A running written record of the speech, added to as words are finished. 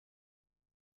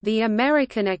The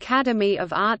American Academy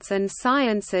of Arts and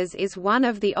Sciences is one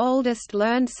of the oldest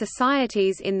learned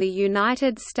societies in the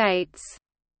United States.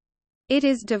 It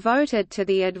is devoted to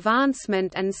the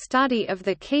advancement and study of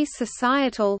the key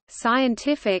societal,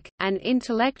 scientific, and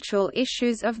intellectual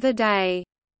issues of the day.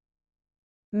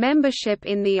 Membership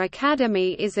in the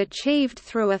Academy is achieved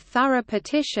through a thorough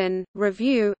petition,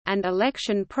 review, and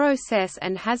election process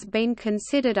and has been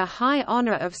considered a high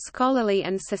honor of scholarly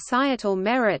and societal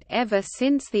merit ever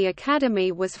since the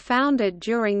Academy was founded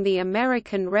during the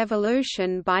American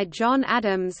Revolution by John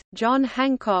Adams, John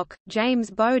Hancock,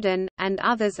 James Bowdoin, and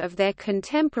others of their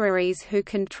contemporaries who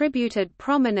contributed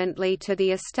prominently to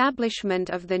the establishment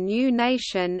of the new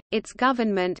nation, its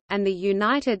government, and the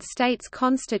United States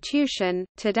Constitution.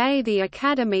 Today the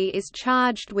Academy is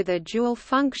charged with a dual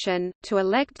function, to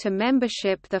elect to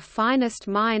membership the finest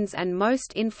minds and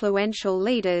most influential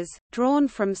leaders, drawn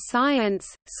from science,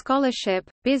 scholarship,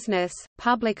 business,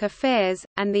 public affairs,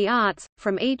 and the arts,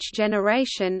 from each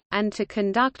generation, and to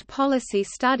conduct policy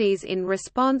studies in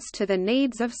response to the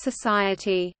needs of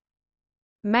society.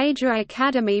 Major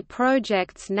Academy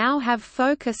projects now have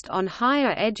focused on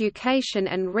higher education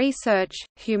and research,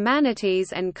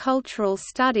 humanities and cultural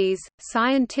studies,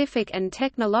 scientific and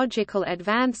technological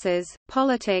advances,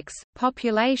 politics,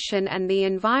 population and the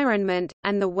environment,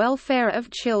 and the welfare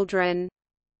of children.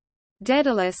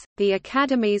 Daedalus, the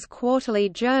Academy's quarterly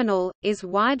journal, is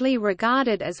widely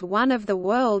regarded as one of the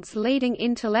world's leading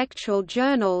intellectual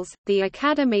journals. The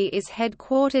Academy is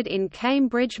headquartered in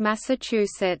Cambridge,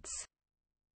 Massachusetts.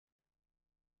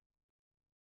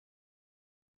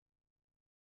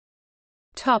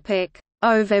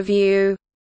 Overview.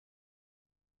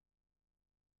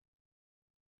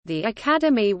 The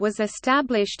Academy was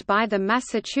established by the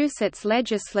Massachusetts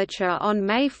Legislature on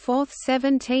May 4,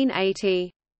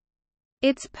 1780.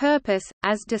 Its purpose,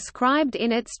 as described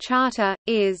in its charter,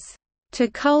 is to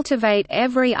cultivate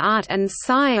every art and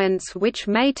science which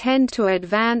may tend to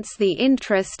advance the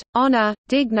interest, honor,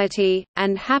 dignity,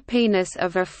 and happiness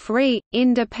of a free,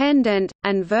 independent,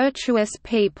 and virtuous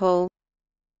people.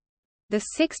 The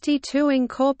 62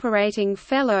 incorporating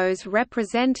fellows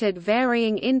represented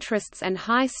varying interests and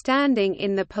high standing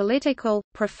in the political,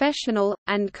 professional,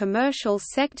 and commercial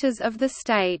sectors of the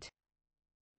state.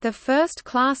 The first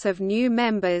class of new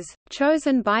members,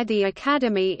 chosen by the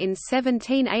Academy in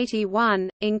 1781,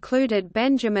 included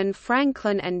Benjamin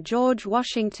Franklin and George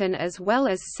Washington as well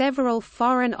as several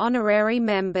foreign honorary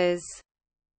members.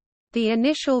 The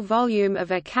initial volume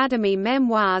of Academy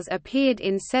memoirs appeared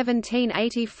in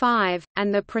 1785,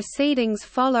 and the proceedings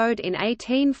followed in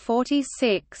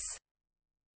 1846.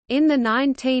 In the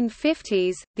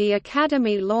 1950s, the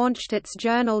Academy launched its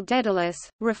journal Daedalus,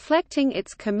 reflecting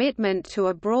its commitment to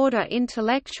a broader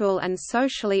intellectual and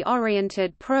socially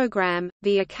oriented program.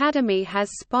 The Academy has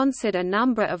sponsored a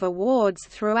number of awards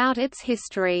throughout its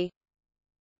history.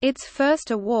 Its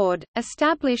first award,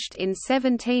 established in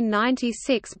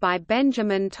 1796 by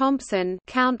Benjamin Thompson,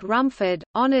 Count Rumford,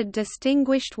 honored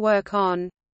distinguished work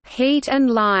on heat and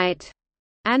light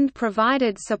and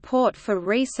provided support for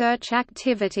research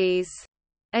activities.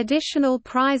 Additional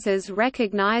prizes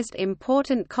recognized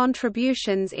important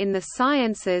contributions in the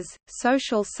sciences,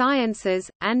 social sciences,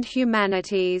 and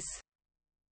humanities.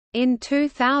 In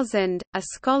 2000, a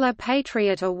Scholar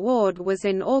Patriot Award was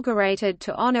inaugurated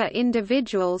to honor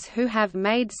individuals who have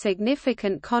made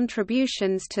significant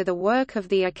contributions to the work of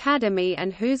the Academy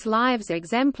and whose lives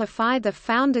exemplify the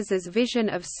founders' vision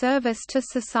of service to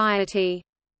society.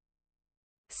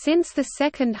 Since the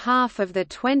second half of the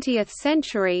 20th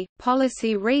century,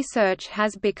 policy research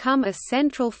has become a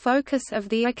central focus of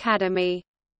the Academy.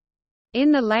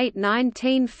 In the late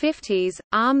 1950s,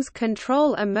 arms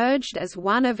control emerged as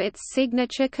one of its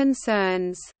signature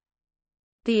concerns.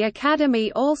 The Academy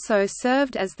also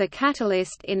served as the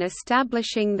catalyst in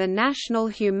establishing the National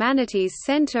Humanities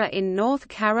Center in North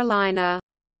Carolina.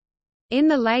 In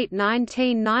the late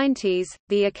 1990s,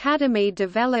 the Academy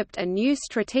developed a new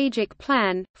strategic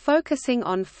plan, focusing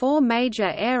on four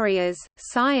major areas: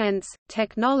 science,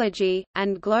 technology,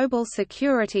 and global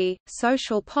security,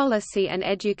 social policy and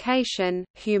education,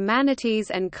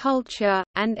 humanities and culture,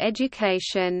 and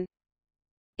education.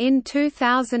 In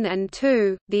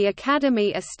 2002, the Academy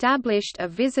established a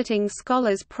Visiting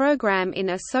Scholars Program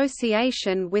in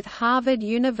association with Harvard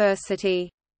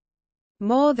University.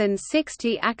 More than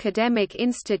 60 academic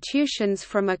institutions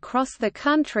from across the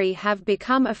country have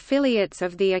become affiliates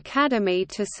of the Academy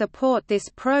to support this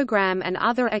program and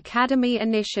other Academy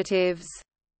initiatives.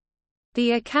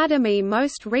 The Academy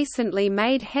most recently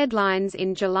made headlines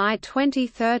in July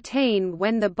 2013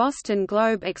 when the Boston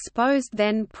Globe exposed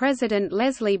then-President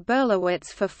Leslie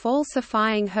Berlowitz for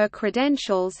falsifying her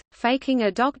credentials, faking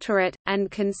a doctorate,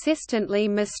 and consistently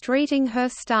mistreating her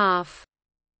staff.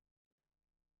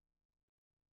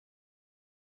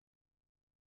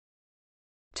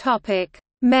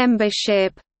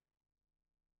 Membership.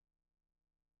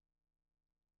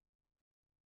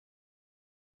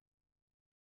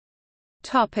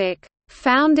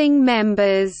 Founding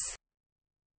members.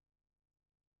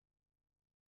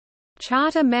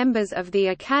 Charter members of the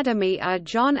Academy are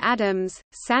John Adams,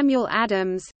 Samuel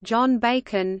Adams, John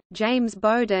Bacon, James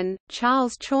Bowdoin,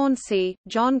 Charles Chauncey,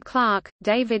 John Clark,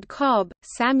 David Cobb,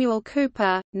 Samuel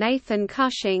Cooper, Nathan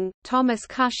Cushing, Thomas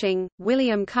Cushing,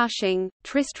 William Cushing,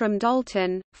 Tristram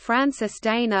Dalton, Francis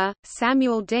Dana,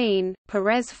 Samuel Dean,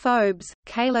 Perez Phobes,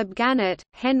 Caleb Gannett,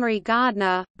 Henry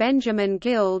Gardner, Benjamin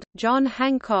Guild, John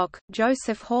Hancock,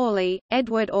 Joseph Hawley,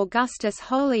 Edward Augustus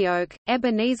Holyoake,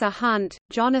 Ebenezer Hunt,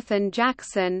 Jonathan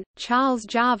Jackson, Charles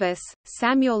Jarvis,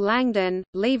 Samuel Langdon,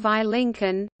 Levi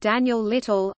Lincoln, Daniel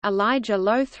Little, Elijah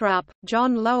Lothrop,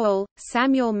 John Lowell,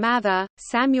 Samuel Mather,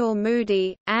 Samuel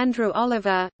Moody, Andrew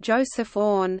Oliver, Joseph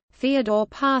Orne, Theodore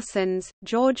Parsons,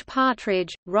 George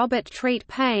Partridge, Robert Treat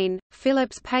Paine,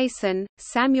 Phillips Payson,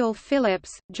 Samuel Phillips,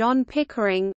 John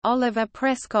Pickering, Oliver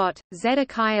Prescott,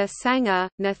 Zedekiah Sanger,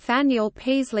 Nathaniel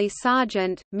Peasley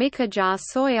Sargent, Micajah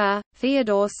Sawyer,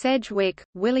 Theodore Sedgwick,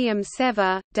 William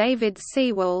Sever, David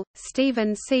Sewell,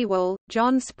 Stephen Sewell,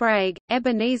 John Sprague,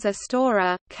 Ebenezer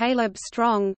Storer, Caleb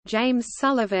Strong, James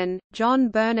Sullivan, John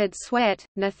Bernard Swett,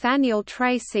 Nathaniel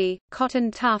Tracy,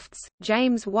 Cotton Tufts,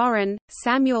 James Warren,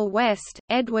 Samuel West,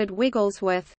 Edward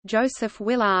Wigglesworth, Joseph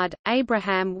Willard,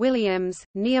 Abraham Williams,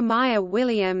 Nehemiah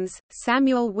Williams,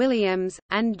 Samuel Williams,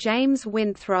 and James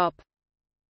Winthrop.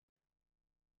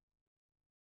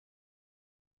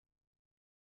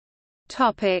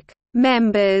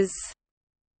 Members.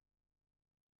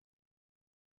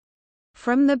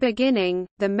 From the beginning,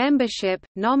 the membership,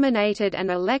 nominated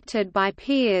and elected by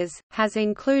peers, has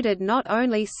included not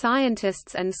only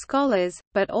scientists and scholars,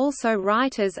 but also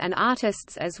writers and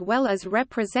artists as well as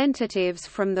representatives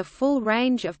from the full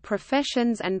range of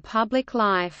professions and public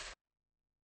life.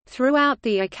 Throughout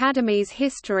the Academy's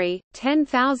history,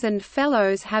 10,000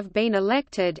 Fellows have been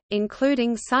elected,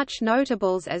 including such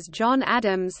notables as John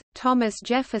Adams, Thomas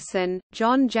Jefferson,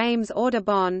 John James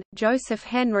Audubon, Joseph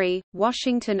Henry,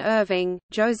 Washington Irving,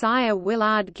 Josiah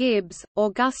Willard Gibbs,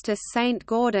 Augustus St.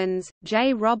 Gaudens,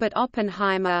 J. Robert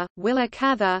Oppenheimer, Willa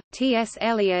Cather, T.S.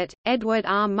 Eliot, Edward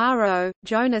R. Murrow,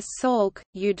 Jonas Salk,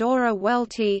 Eudora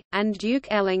Welty, and Duke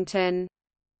Ellington.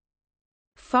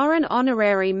 Foreign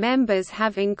honorary members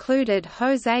have included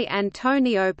José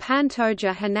Antonio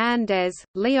Pantoja Hernández,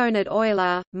 Leonhard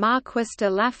Euler, Marquis de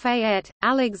Lafayette,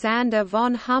 Alexander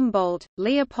von Humboldt,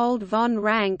 Leopold von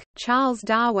Ranke, Charles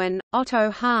Darwin, Otto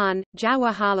Hahn,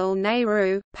 Jawaharlal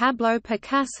Nehru, Pablo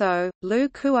Picasso, Liu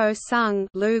Kuo-sung,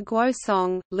 Liu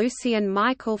Guosong, Lucien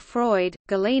Michael Freud,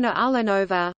 Galina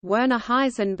Ulanova, Werner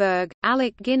Heisenberg,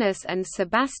 Alec Guinness and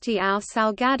Sebastião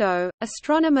Salgado.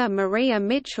 Astronomer Maria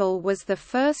Mitchell was the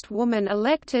first woman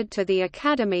elected to the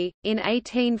Academy. In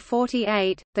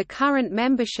 1848, the current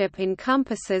membership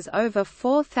encompasses over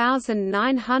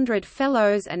 4,900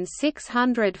 fellows and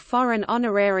 600 foreign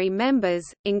honorary members,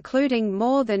 including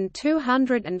more than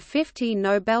 250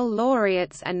 Nobel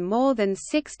laureates and more than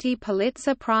 60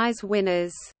 Pulitzer Prize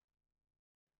winners.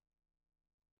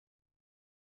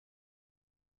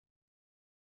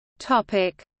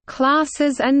 Topic: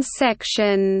 Classes and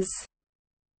sections.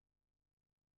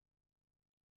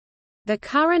 The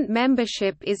current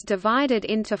membership is divided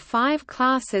into 5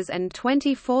 classes and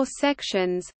 24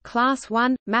 sections. Class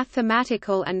 1 –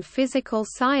 Mathematical and Physical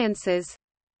Sciences.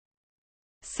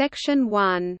 Section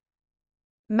 1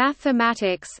 –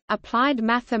 Mathematics, Applied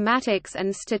Mathematics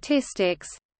and Statistics.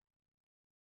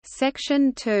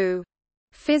 Section 2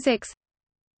 – Physics.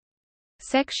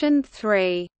 Section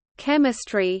 3 –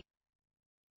 Chemistry.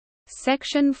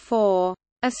 Section 4 –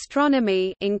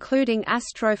 Astronomy including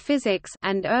astrophysics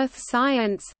and earth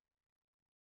science.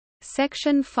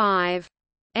 Section 5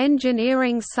 –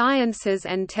 Engineering Sciences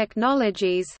and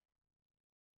Technologies.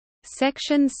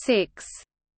 Section 6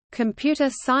 – Computer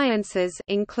Sciences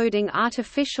including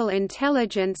Artificial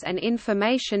Intelligence and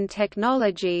Information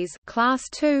Technologies. Class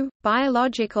 2 –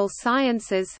 Biological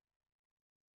Sciences.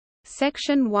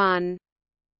 Section 1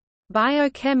 –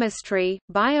 Biochemistry,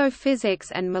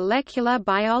 Biophysics and Molecular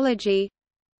Biology.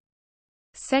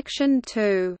 Section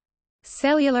 2 –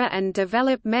 Cellular and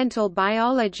Developmental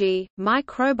Biology,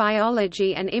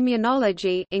 Microbiology and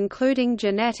Immunology including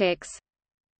genetics.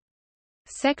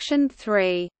 Section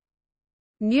 3.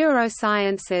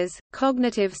 Neurosciences,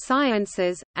 cognitive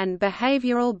sciences, and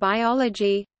behavioral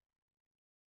biology.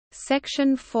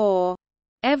 Section 4.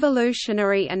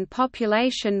 Evolutionary and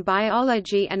population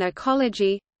biology and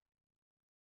ecology.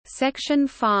 Section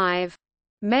 5.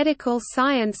 Medical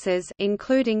sciences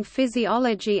including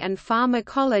physiology and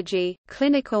pharmacology,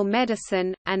 clinical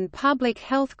medicine, and public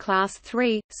health. Class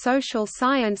 3, social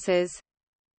sciences.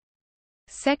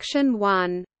 Section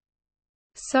 1.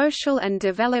 Social and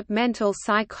developmental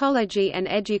psychology and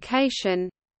education.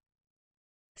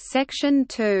 Section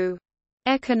 2.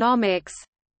 Economics.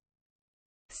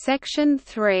 Section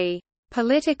 3.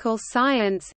 Political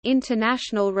science,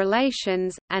 international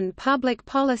relations, and public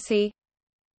policy.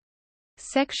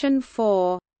 Section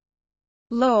 4.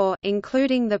 Law,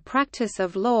 including the practice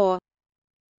of law.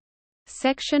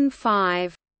 Section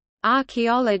 5.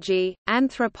 Archaeology,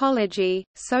 anthropology,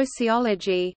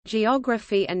 sociology,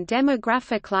 geography and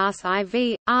demography. Class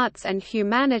IV, arts and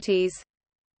humanities.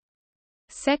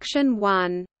 Section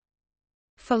 1.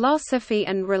 Philosophy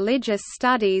and religious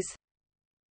studies.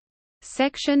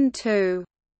 Section 2.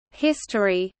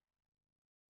 History.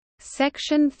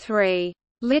 Section 3.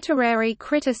 Literary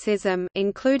criticism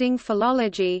including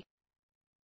philology.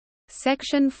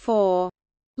 Section 4.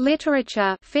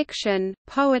 Literature, fiction,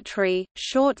 poetry,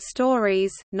 short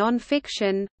stories,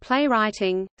 non-fiction,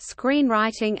 playwriting,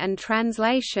 screenwriting and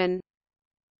translation.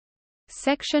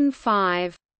 Section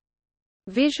 5.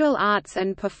 Visual arts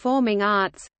and performing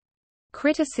arts.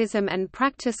 Criticism and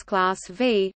practice. Class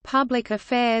V, public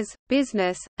affairs,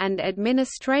 business, and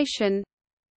administration.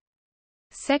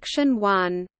 Section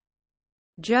 1.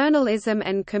 Journalism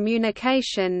and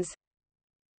communications.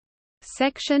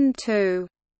 Section 2.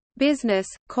 Business,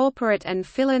 corporate and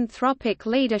philanthropic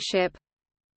leadership.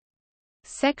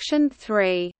 Section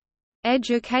 3.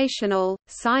 Educational,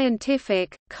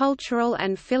 scientific, cultural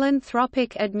and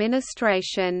philanthropic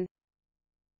administration.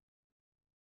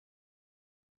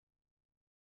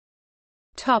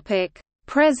 Topic: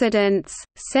 Presidents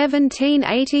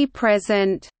 1780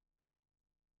 present.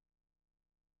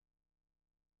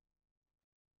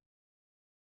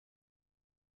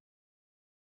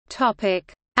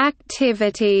 Topic: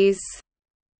 Activities.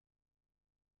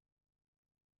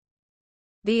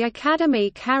 The Academy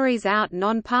carries out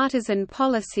nonpartisan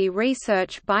policy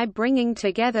research by bringing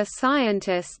together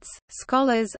scientists,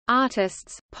 scholars,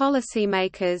 artists,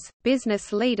 policymakers,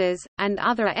 business leaders, and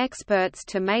other experts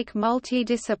to make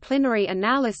multidisciplinary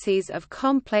analyses of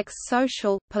complex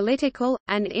social, political,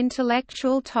 and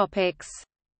intellectual topics.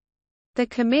 The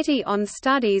Committee on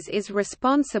Studies is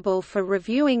responsible for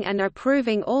reviewing and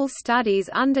approving all studies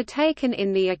undertaken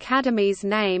in the Academy's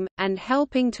name, and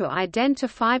helping to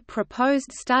identify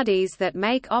proposed studies that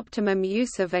make optimum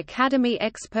use of Academy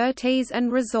expertise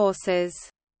and resources.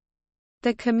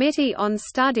 The Committee on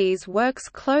Studies works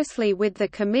closely with the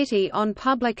Committee on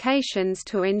Publications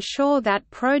to ensure that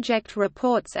project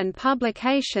reports and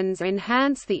publications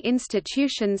enhance the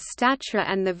institution's stature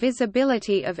and the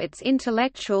visibility of its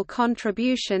intellectual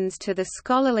contributions to the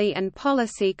scholarly and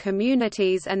policy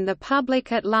communities and the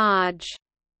public at large.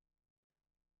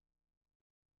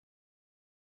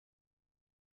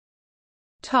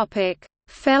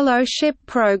 Fellowship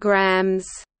programs.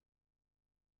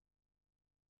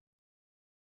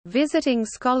 Visiting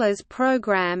Scholars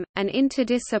Program, an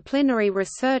interdisciplinary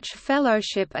research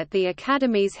fellowship at the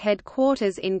Academy's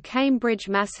headquarters in Cambridge,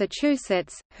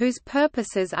 Massachusetts, whose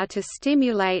purposes are to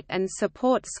stimulate and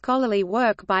support scholarly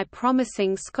work by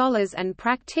promising scholars and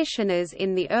practitioners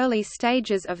in the early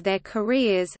stages of their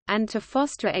careers, and to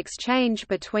foster exchange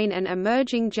between an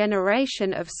emerging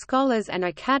generation of scholars and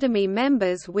Academy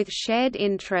members with shared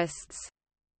interests.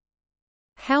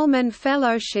 Hellman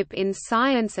Fellowship in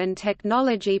Science and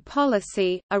Technology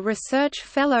Policy, a research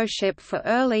fellowship for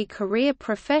early career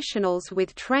professionals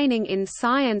with training in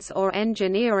science or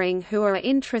engineering who are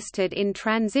interested in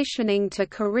transitioning to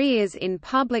careers in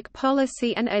public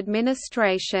policy and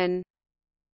administration.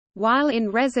 While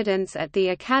in residence at the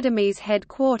Academy's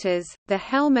headquarters, the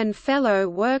Hellman Fellow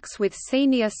works with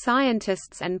senior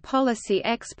scientists and policy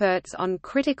experts on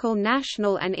critical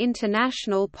national and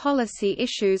international policy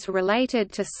issues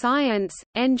related to science,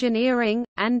 engineering,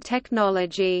 and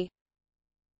technology.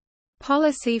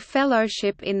 Policy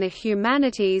Fellowship in the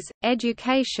Humanities,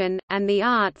 Education, and the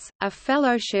Arts, a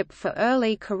fellowship for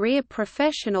early career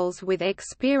professionals with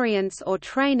experience or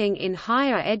training in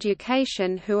higher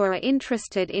education who are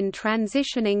interested in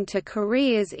transitioning to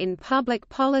careers in public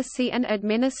policy and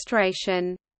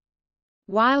administration.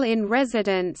 While in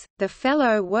residence, the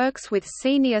Fellow works with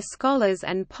senior scholars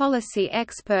and policy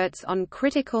experts on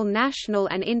critical national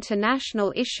and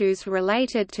international issues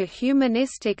related to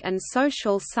humanistic and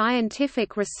social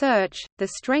scientific research, the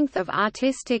strength of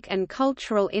artistic and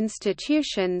cultural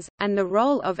institutions, and the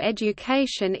role of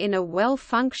education in a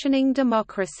well-functioning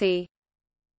democracy.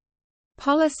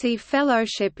 Policy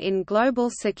Fellowship in Global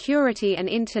Security and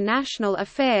International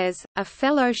Affairs, a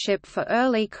fellowship for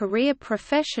early career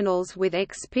professionals with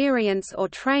experience or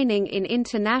training in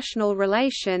international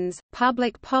relations,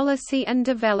 public policy and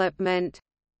development.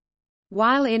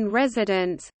 While in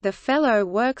residence, the Fellow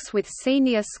works with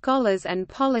senior scholars and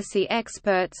policy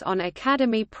experts on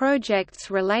Academy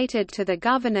projects related to the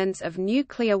governance of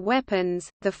nuclear weapons,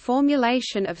 the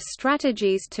formulation of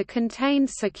strategies to contain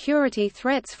security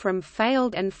threats from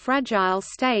failed and fragile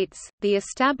states, the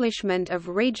establishment of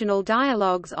regional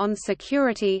dialogues on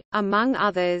security, among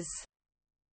others.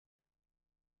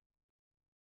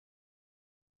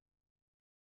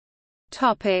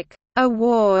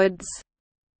 Awards.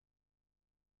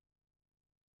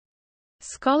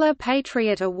 Scholar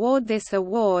Patriot Award. This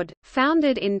award,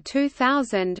 founded in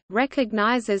 2000,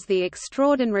 recognizes the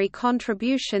extraordinary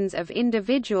contributions of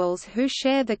individuals who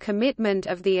share the commitment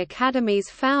of the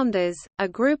Academy's founders, a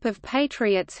group of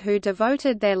patriots who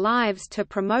devoted their lives to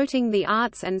promoting the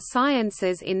arts and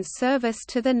sciences in service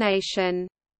to the nation.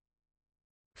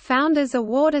 Founders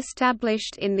Award.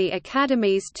 Established in the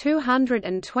Academy's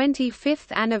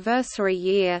 225th anniversary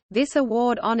year, this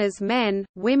award honors men,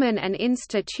 women and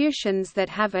institutions that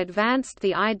have advanced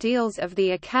the ideals of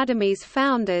the Academy's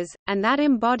founders, and that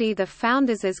embody the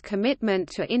founders' commitment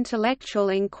to intellectual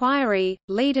inquiry,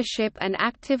 leadership and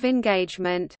active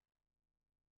engagement.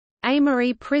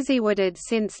 Amory Prize. Awarded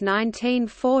since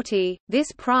 1940,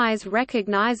 this prize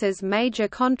recognizes major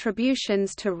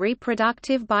contributions to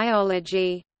reproductive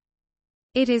biology.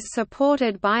 It is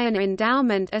supported by an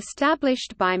endowment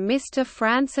established by Mr.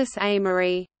 Francis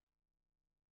Amory.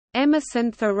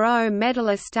 Emerson Thoreau Medal.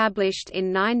 Established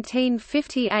in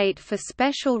 1958 for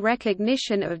special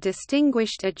recognition of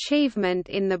distinguished achievement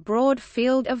in the broad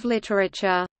field of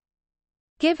literature.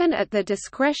 Given at the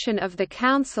discretion of the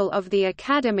Council of the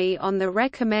Academy on the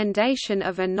recommendation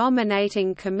of a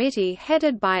nominating committee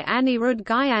headed by Anirudh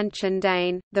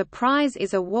Gyanchandane, the prize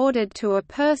is awarded to a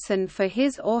person for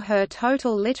his or her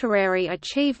total literary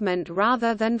achievement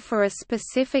rather than for a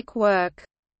specific work.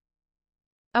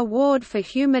 Award for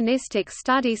Humanistic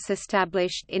Studies.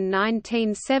 Established in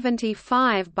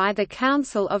 1975 by the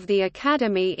Council of the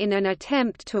Academy in an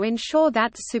attempt to ensure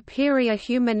that superior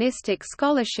humanistic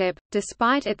scholarship,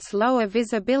 despite its lower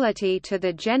visibility to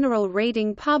the general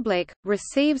reading public,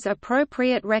 receives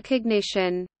appropriate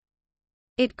recognition.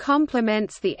 It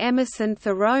complements the Emerson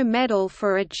Thoreau Medal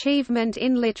for Achievement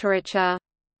in Literature.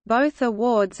 Both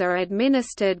awards are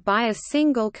administered by a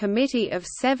single committee of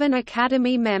 7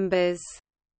 Academy members.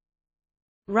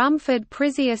 Rumford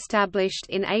Prize. Established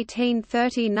in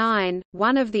 1839,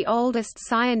 one of the oldest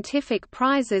scientific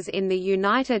prizes in the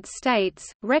United States,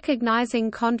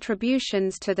 recognizing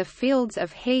contributions to the fields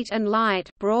of heat and light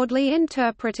broadly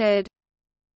interpreted.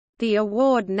 The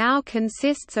award now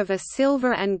consists of a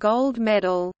silver and gold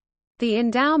medal. The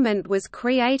endowment was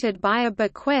created by a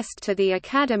bequest to the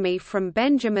Academy from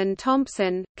Benjamin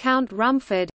Thompson, Count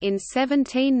Rumford, in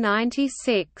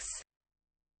 1796.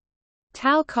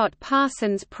 Talcott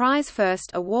Parsons Prize.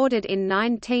 First awarded in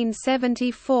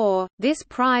 1974, this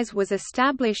prize was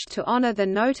established to honor the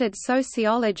noted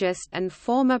sociologist and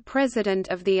former president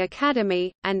of the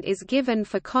Academy, and is given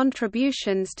for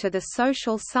contributions to the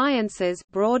social sciences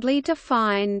broadly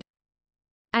defined.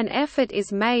 An effort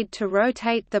is made to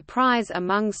rotate the prize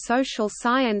among social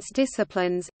science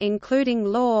disciplines, including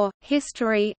law,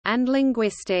 history, and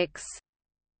linguistics.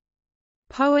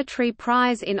 Poetry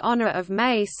Prize in honor of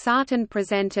May Sarton.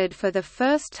 Presented for the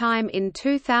first time in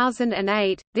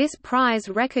 2008, this prize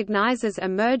recognizes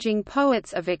emerging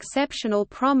poets of exceptional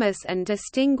promise and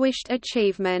distinguished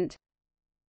achievement.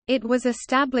 It was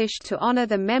established to honor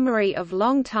the memory of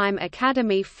longtime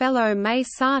Academy Fellow May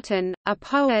Sarton, a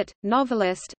poet,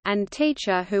 novelist, and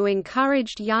teacher who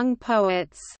encouraged young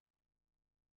poets.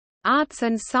 Arts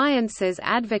and Sciences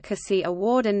Advocacy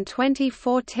Award. In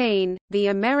 2014, the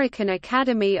American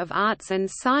Academy of Arts and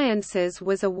Sciences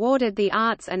was awarded the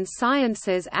Arts and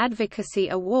Sciences Advocacy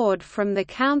Award from the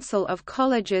Council of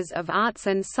Colleges of Arts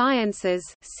and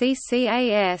Sciences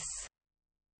 (CCAS).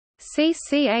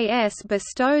 CCAS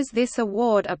bestows this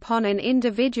award upon an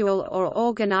individual or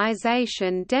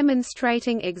organization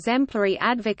demonstrating exemplary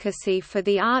advocacy for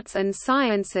the arts and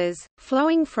sciences,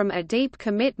 flowing from a deep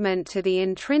commitment to the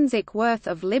intrinsic worth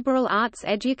of liberal arts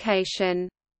education.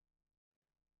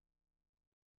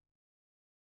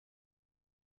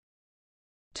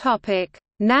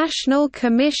 National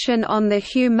Commission on the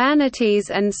Humanities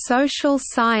and Social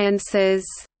Sciences.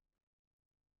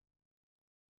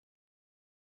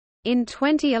 In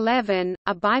 2011,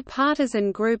 a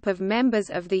bipartisan group of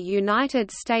members of the United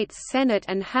States Senate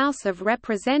and House of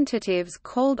Representatives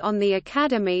called on the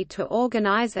Academy to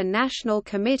organize a national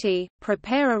committee,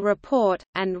 prepare a report,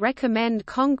 and recommend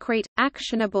concrete,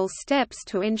 actionable steps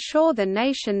to ensure the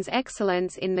nation's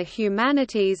excellence in the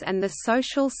humanities and the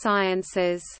social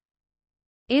sciences.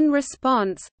 In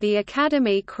response, the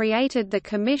Academy created the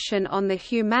Commission on the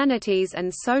Humanities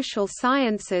and Social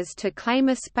Sciences to claim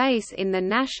a space in the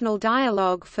national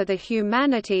dialogue for the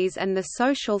humanities and the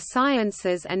social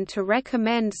sciences and to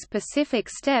recommend specific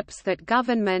steps that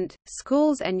government,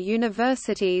 schools and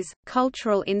universities,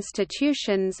 cultural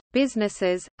institutions,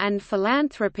 businesses, and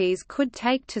philanthropies could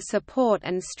take to support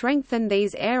and strengthen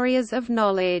these areas of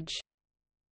knowledge.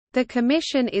 The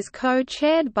Commission is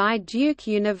co-chaired by Duke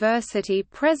University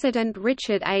President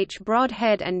Richard H.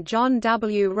 Brodhead and John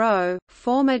W. Rowe,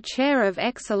 former chair of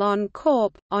Exelon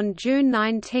Corp. On June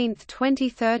 19,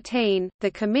 2013,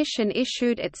 the Commission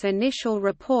issued its initial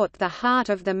report The Heart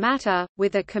of the Matter,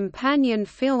 with a companion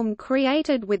film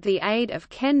created with the aid of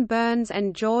Ken Burns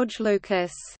and George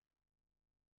Lucas.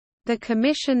 The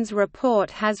Commission's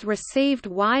report has received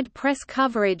wide press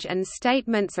coverage and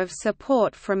statements of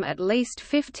support from at least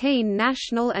 15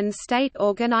 national and state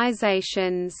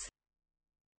organizations.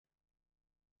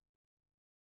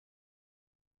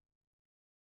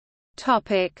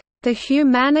 The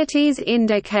Humanities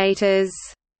Indicators.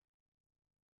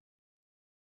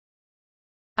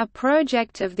 A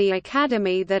project of the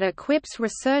Academy that equips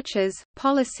researchers,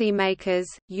 policymakers,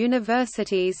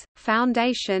 universities,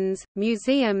 foundations,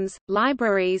 museums,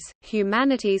 libraries,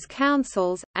 humanities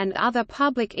councils, and other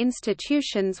public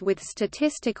institutions with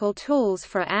statistical tools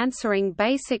for answering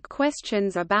basic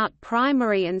questions about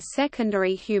primary and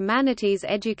secondary humanities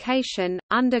education,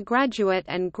 undergraduate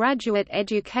and graduate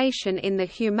education in the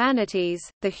humanities,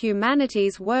 the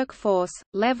humanities workforce,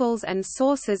 levels and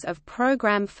sources of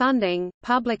program funding,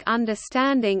 public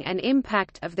understanding and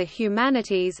impact of the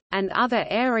humanities, and other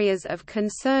areas of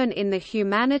concern in the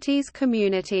humanities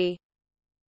community.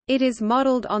 It is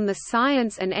modeled on the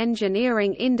Science and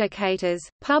Engineering Indicators,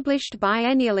 published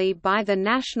biennially by the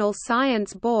National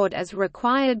Science Board as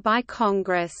required by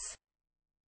Congress.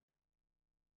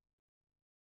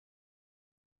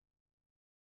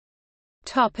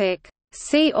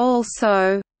 See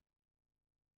also: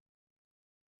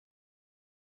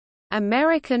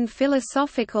 American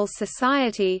Philosophical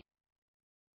Society,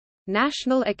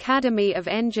 National Academy of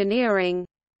Engineering,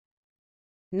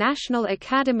 National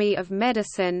Academy of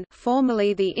Medicine,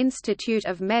 formerly the Institute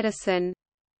of Medicine,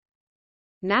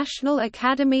 National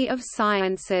Academy of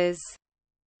Sciences.